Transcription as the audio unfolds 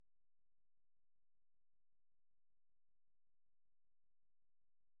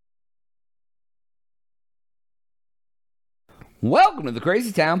Welcome to the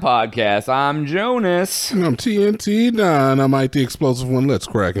Crazy Town Podcast. I'm Jonas. And I'm TNT. Nah, and I'm IT Explosive One. Let's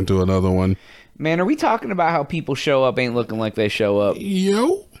crack into another one. Man, are we talking about how people show up ain't looking like they show up?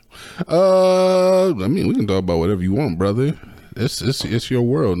 Yo. I mean, we can talk about whatever you want, brother. It's your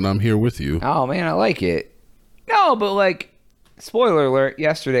world, and I'm here with you. Oh, man, I like it. No, but like, spoiler alert,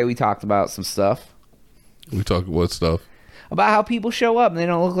 yesterday we talked about some stuff. We talked what stuff? About how people show up and they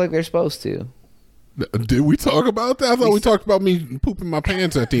don't look like they're supposed to. Did we talk about that? I thought we talked about me pooping my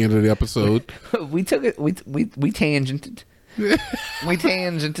pants at the end of the episode. We took it, we tangented. We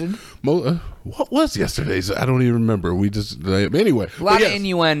tangented. What was yesterday's? I don't even remember. We just anyway. A lot of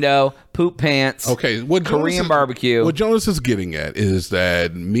innuendo, poop pants. Okay, Korean barbecue. What Jonas is getting at is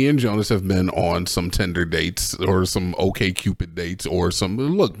that me and Jonas have been on some Tinder dates or some OkCupid dates or some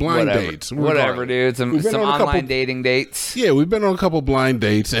blind dates. Whatever, dude. Some online dating dates. Yeah, we've been on a couple blind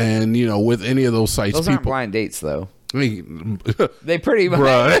dates, and with any of those sites, those aren't blind dates though. I mean, they pretty much.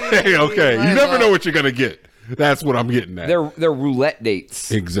 Bruh, okay, you never know what you're gonna get. That's what I'm getting at. They're roulette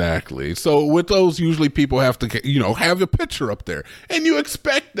dates. Exactly. So with those, usually people have to, have a picture up there. And you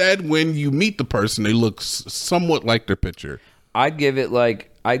expect that when you meet the person, they look somewhat like their picture. I'd give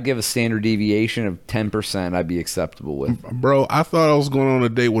a standard deviation of 10% I'd be acceptable with. Bro, I thought I was going on a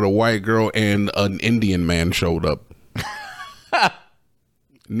date with a white girl and an Indian man showed up.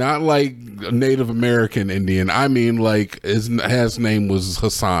 Not like a Native American Indian. I mean, like, his name was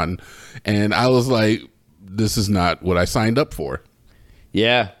Hassan. And I was like, this is not what I signed up for.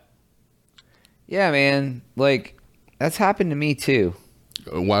 Yeah. Yeah, man. Like, that's happened to me too.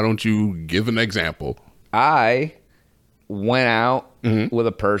 Why don't you give an example? I went out with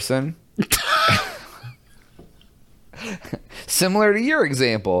a person. Similar to your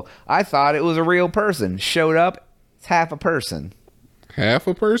example. I thought it was a real person. Showed up, it's half a person. Half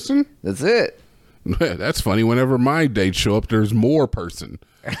a person? That's it. That's funny. Whenever my dates show up, there's more person.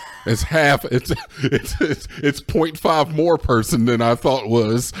 It's half. It's 0.5 more person than I thought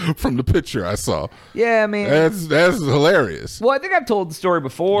was from the picture I saw. Yeah, man. That's hilarious. Well, I think I've told the story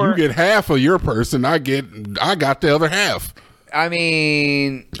before. You get half of your person. I got the other half. I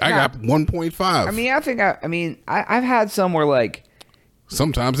mean, I got 1.5. I mean, I've had some where like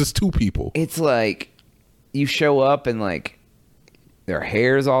sometimes it's two people. It's like you show up and like their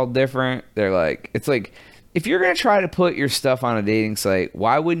hair's all different. They're like, it's like, if you're going to try to put your stuff on a dating site,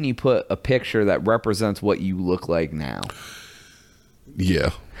 why wouldn't you put a picture that represents what you look like now? Yeah.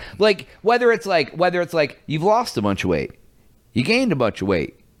 Like, whether it's like you've lost a bunch of weight, you gained a bunch of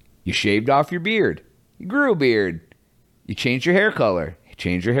weight, you shaved off your beard, you grew a beard, you changed your hair color, you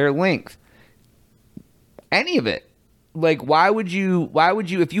changed your hair length, any of it. Like, why would you,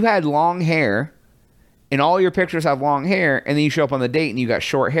 if you had long hair, and all your pictures have long hair, and then you show up on the date and you got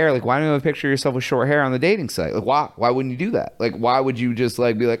short hair, like, why don't you have a picture of yourself with short hair on the dating site? Like, why wouldn't you do that? Like, why would you just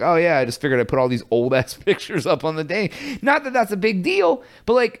like be like, oh yeah, I just figured I'd put all these old ass pictures up on the date? Not that that's a big deal,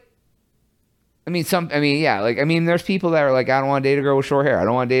 but like, there's people that are like, I don't want to date a girl with short hair. I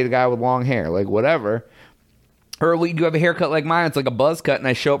don't want to date a guy with long hair. Like, whatever. Or you have a haircut like mine. It's like a buzz cut, and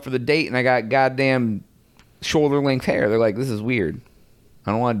I show up for the date, and I got goddamn shoulder length hair. They're like, this is weird.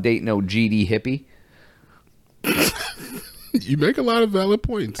 I don't want to date no GD hippie. You make a lot of valid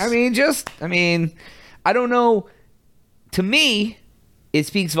points. I don't know. To me, it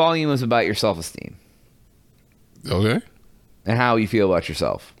speaks volumes about your self-esteem. Okay. And how you feel about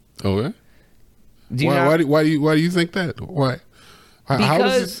yourself. Okay. Why do you think that? Why? How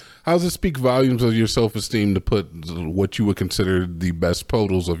does it speak volumes of your self-esteem to put what you would consider the best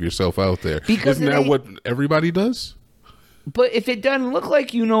photos of yourself out there? Because isn't that what everybody does? But if it doesn't look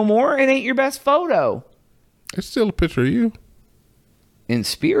like you no more, it ain't your best photo. It's still a picture of you. In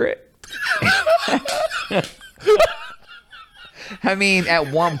spirit. I mean,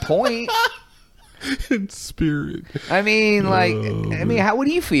 at one point. In spirit. I mean, like, what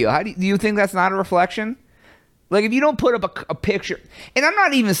do you feel? Do you think that's not a reflection? Like, if you don't put up a picture, and I'm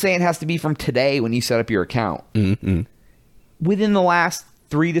not even saying it has to be from today when you set up your account. Mm-hmm. Within the last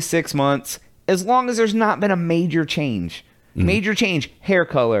 3 to 6 months, as long as there's not been a major change. Mm-hmm. Major change, hair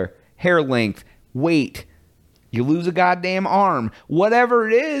color, hair length, weight. You lose a goddamn arm. Whatever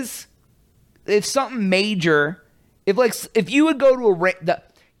it is, if something major, if you would go to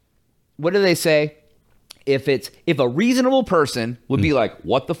what do they say? If a reasonable person would be like,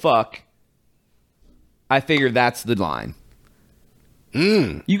 what the fuck? I figure that's the line.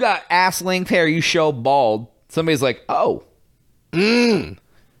 You got ass length hair, you show bald. Somebody's like, oh. You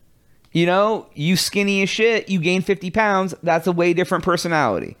skinny as shit, you gain 50 pounds. That's a way different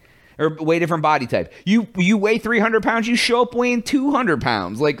personality. Or way different body type. You weigh 300 pounds, you show up weighing 200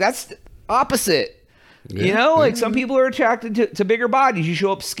 pounds. Like, that's opposite. Yeah, you know, like some people are attracted to bigger bodies. You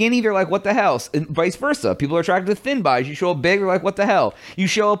show up skinny, they're like, what the hell? And vice versa. People are attracted to thin bodies. You show up big, they're like, what the hell? You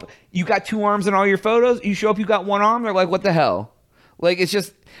show up, you got 2 arms in all your photos. You show up, you got 1 arm, they're like, what the hell? Like, it's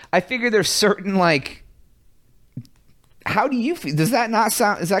just, I figure there's certain, like, how do you feel? Does that not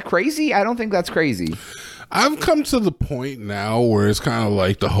sound, is that crazy? I don't think that's crazy. I've come to the point now where it's kind of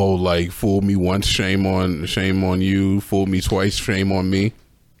like the whole, like, fool me once, shame on you, fool me twice, shame on me.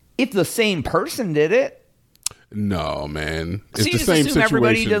 If the same person did it. No, man. So it's the same situation.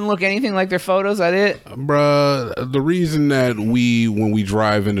 Everybody doesn't look anything like their photos at it? Bruh, the reason that when we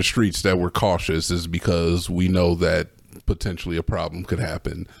drive in the streets that we're cautious is because we know that potentially a problem could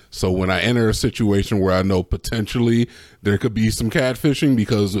happen. So when I enter a situation where I know potentially there could be some catfishing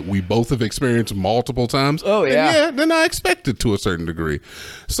because we both have experienced multiple times, then I expect it to a certain degree.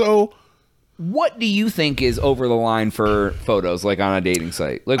 So what do you think is over the line for photos, like on a dating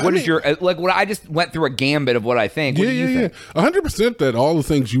site? Like, what is your, like, what I just went through a gambit of what I think. What do you think? 100% that all the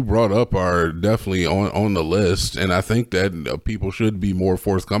things you brought up are definitely on the list. And I think that people should be more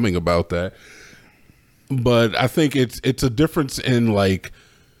forthcoming about that. But I think it's a difference in, like,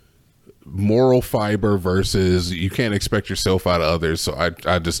 moral fiber versus you can't expect yourself out of others. So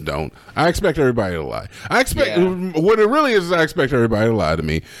I just don't. I expect everybody to lie. I expect what it really is. I expect everybody to lie to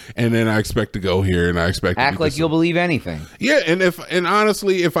me, and then I expect to go here and I expect act like you'll believe anything. Yeah, and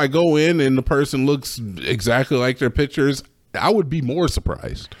honestly, if I go in and the person looks exactly like their pictures, I would be more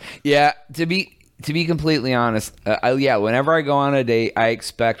surprised. Yeah, to be completely honest, whenever I go on a date, I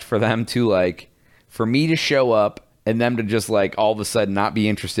expect for them to, like, for me to show up and them to just, like, all of a sudden not be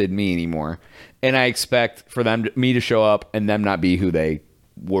interested in me anymore. And I expect for me to show up and them not be who they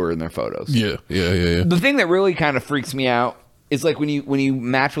were in their photos. Yeah. The thing that really kind of freaks me out is, like, when you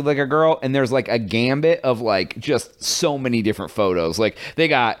match with, like, a girl and there's, like, a gambit of, like, just so many different photos. Like, they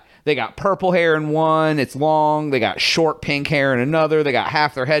got purple hair in one, it's long. They got short pink hair in another. They got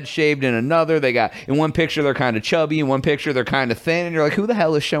half their head shaved in another. They got, in one picture they're kind of chubby, in one picture they're kind of thin, and you're like, who the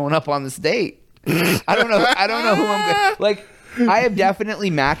hell is showing up on this date? I don't know who I'm like. I have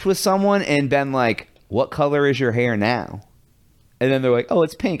definitely matched with someone and been like, what color is your hair now? And then they're like, oh,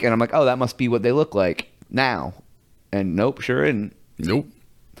 it's pink. And I'm like, oh, that must be what they look like now. And nope, sure isn't. Nope.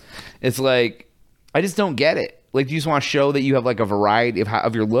 It's like, I just don't get it. Like, do you just want to show that you have, like, a variety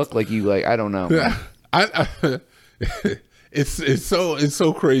of your look? Like, you, like, I don't know. It's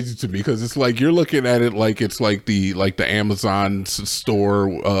so crazy to me because it's like you're looking at it like it's like the Amazon store,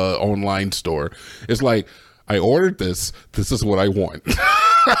 online store. It's like, I ordered this. This is what I want.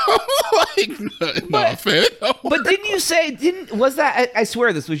 Like, not fair. But didn't you say? Was that? I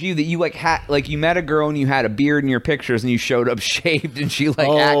swear this was you that you, like, had, like, you met a girl and you had a beard in your pictures and you showed up shaved and she, like,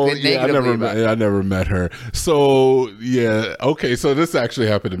 acted negatively. I never met her. So yeah, okay. So this actually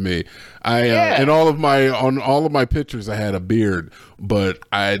happened to me. In all of my pictures I had a beard, but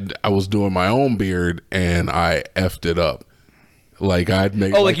I was doing my own beard and I effed it up. Like, I'd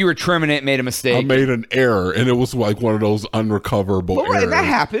made... like you were trimming it, made a mistake. I made an error, and it was like one of those unrecoverable errors. That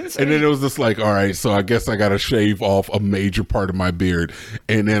happens. And then it was just like, all right, so I guess I got to shave off a major part of my beard.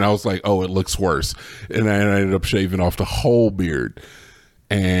 And then I was like, oh, it looks worse. And I ended up shaving off the whole beard.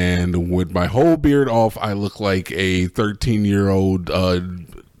 And with my whole beard off, I look like a 13-year-old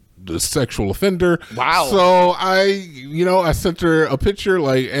sexual offender. Wow. So I sent her a picture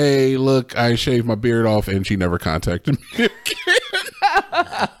like, hey, look, I shaved my beard off, and she never contacted me again.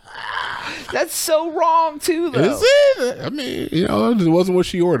 That's so wrong too, though. Is it? I mean, it wasn't what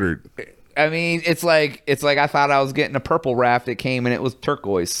she ordered. I mean, it's like I thought I was getting a purple wrap. It came and it was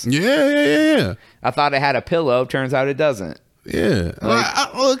turquoise. Yeah. I thought it had a pillow. Turns out it doesn't. Yeah.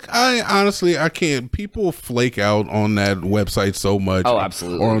 I honestly, I can't. People flake out on that website so much. Oh,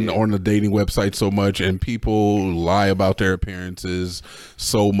 absolutely. Or on the dating website so much, and people lie about their appearances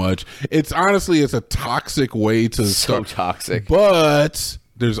so much. It's a toxic way to so toxic. But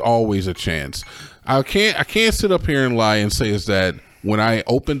there's always a chance. I can't sit up here and lie and say is that when I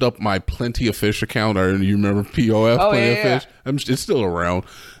opened up my Plenty of Fish account, or you remember POF, Plenty of Fish? It's still around.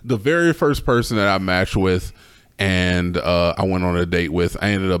 The very first person that I matched with and I went on a date with, I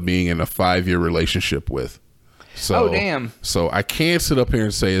ended up being in a 5-year relationship with. So, damn. So I can't sit up here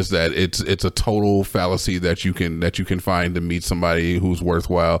and say is that it's a total fallacy that you can find to meet somebody who's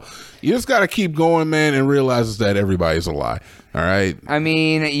worthwhile. You just got to keep going, man, and realize that everybody's a lie. All right. I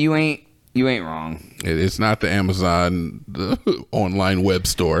mean, you ain't wrong. It's not the Amazon online web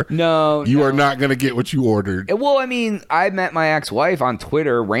store. No, you are not going to get what you ordered. Well, I mean, I met my ex-wife on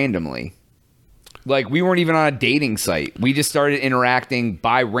Twitter randomly. Like, we weren't even on a dating site. We just started interacting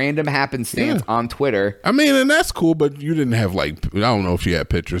by random happenstance on Twitter. I mean, and that's cool, but you didn't have, like, I don't know if she had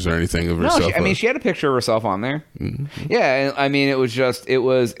pictures or anything of herself. No, she had a picture of herself on there. Mm-hmm. Yeah, I mean,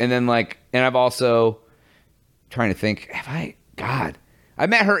 and then, like, and I've also, trying to think, I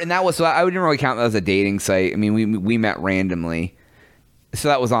met her, and that was, so I didn't really count that as a dating site. I mean, we met randomly. So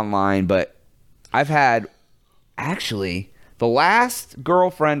that was online, but I've had, actually, the last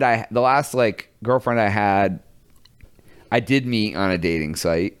girlfriend I had, I did meet on a dating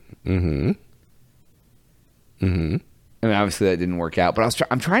site. Mm-hmm. Mm-hmm. I mean, obviously that didn't work out, but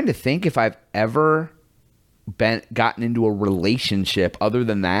I'm trying to think if I've ever gotten into a relationship other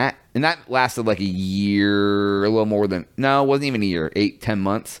than that, and that lasted like a year, a little more than, no, it wasn't even a year, 8-10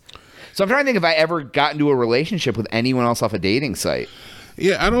 months. So I'm trying to think if I ever got into a relationship with anyone else off a dating site.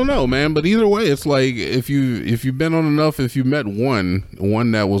 Yeah, I don't know, man. But either way, it's like if you've been on enough, if you met one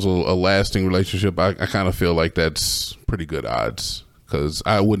that was a lasting relationship, I kind of feel like that's pretty good odds, because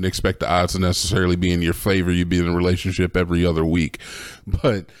I wouldn't expect the odds to necessarily be in your favor. You'd be in a relationship every other week,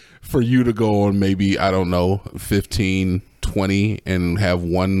 but for you to go on maybe, I don't know, 15, 20 and have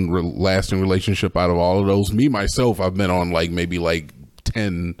one lasting relationship out of all of those. Me myself, I've been on maybe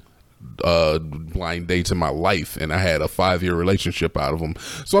 10 blind dates in my life, and I had a 5-year relationship out of them.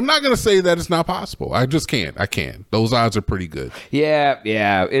 So I'm not gonna say that it's not possible. I just can't. I can't. Those odds are pretty good. Yeah.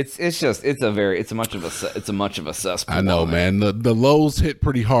 It's a much of a cesspool. I know, man. The lows hit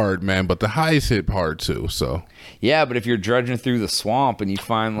pretty hard, man, but the highs hit hard too. So yeah, but if you're drudging through the swamp and you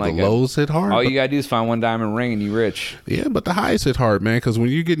find the lows hit hard, all you gotta do is find one diamond ring and you rich. Yeah, but the highs hit hard, man, because when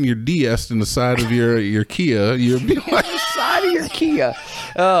you're getting your DS in the side of your Kia, you're like the side of your Kia.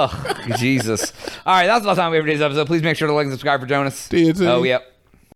 Oh, Jesus. All right, that's all the time we have for today's episode. Please make sure to like and subscribe for Jonas. Oh, yep.